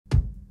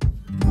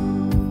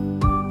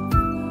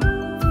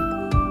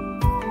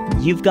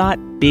You've got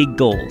big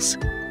goals.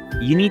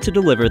 You need to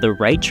deliver the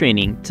right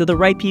training to the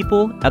right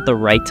people at the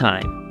right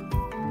time.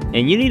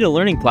 And you need a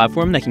learning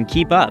platform that can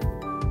keep up.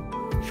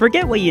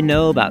 Forget what you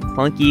know about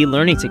clunky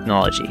learning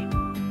technology.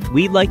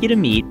 We'd like you to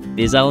meet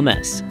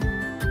BizLMS.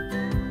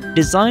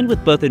 Designed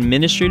with both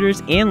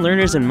administrators and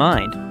learners in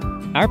mind,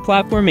 our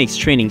platform makes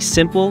training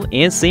simple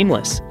and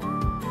seamless.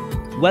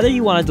 Whether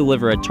you want to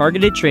deliver a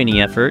targeted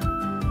training effort,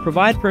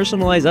 provide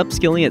personalized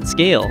upskilling at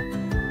scale,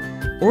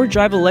 or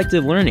drive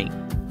elective learning,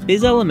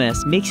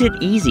 BizLMS makes it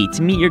easy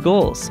to meet your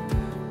goals.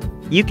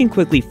 You can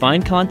quickly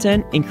find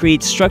content and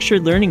create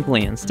structured learning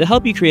plans to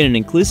help you create an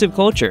inclusive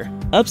culture,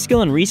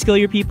 upskill and reskill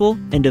your people,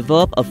 and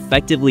develop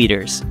effective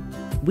leaders.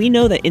 We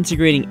know that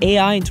integrating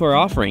AI into our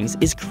offerings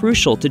is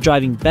crucial to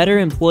driving better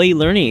employee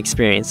learning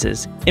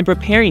experiences and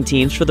preparing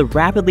teams for the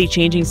rapidly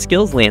changing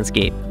skills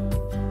landscape.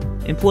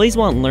 Employees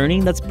want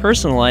learning that's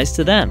personalized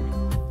to them.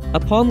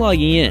 Upon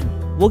logging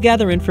in, we'll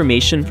gather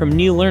information from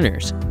new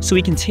learners so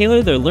we can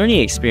tailor their learning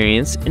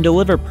experience and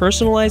deliver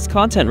personalized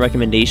content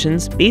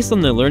recommendations based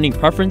on their learning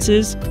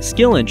preferences,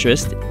 skill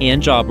interest,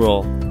 and job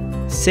role.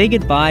 Say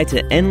goodbye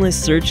to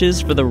endless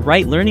searches for the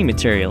right learning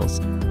materials.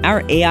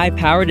 Our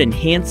AI-powered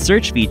enhanced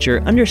search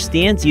feature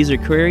understands user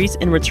queries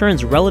and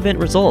returns relevant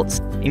results,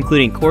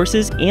 including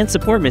courses and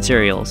support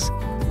materials.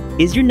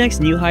 Is your next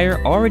new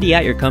hire already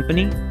at your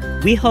company?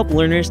 We help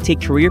learners take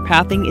career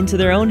pathing into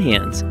their own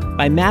hands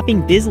by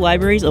mapping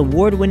BizLibrary's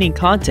award-winning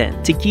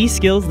content to key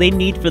skills they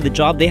need for the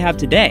job they have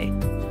today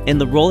and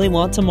the role they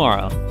want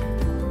tomorrow.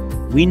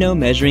 We know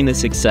measuring the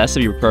success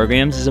of your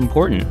programs is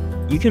important.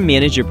 You can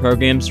manage your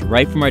programs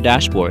right from our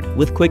dashboard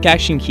with quick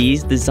action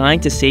keys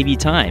designed to save you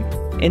time.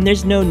 And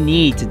there's no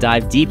need to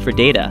dive deep for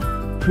data.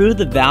 Prove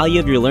the value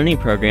of your learning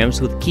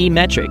programs with key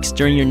metrics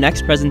during your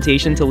next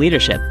presentation to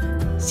leadership.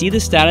 See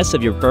the status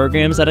of your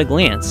programs at a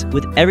glance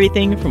with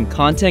everything from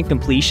content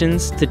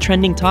completions to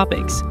trending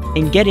topics,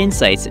 and get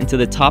insights into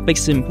the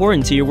topics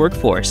important to your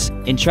workforce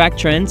and track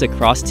trends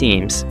across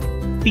teams.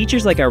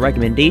 Features like our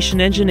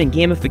recommendation engine and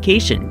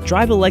gamification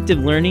drive elective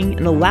learning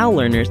and allow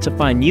learners to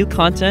find new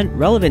content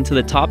relevant to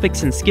the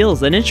topics and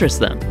skills that interest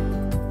them.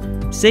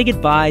 Say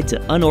goodbye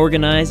to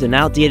unorganized and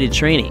outdated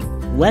training.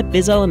 Let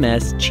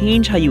BizLMS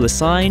change how you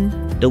assign,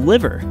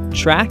 deliver,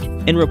 track,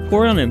 and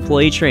report on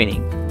employee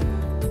training.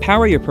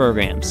 Power your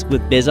programs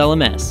with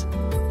BizLMS.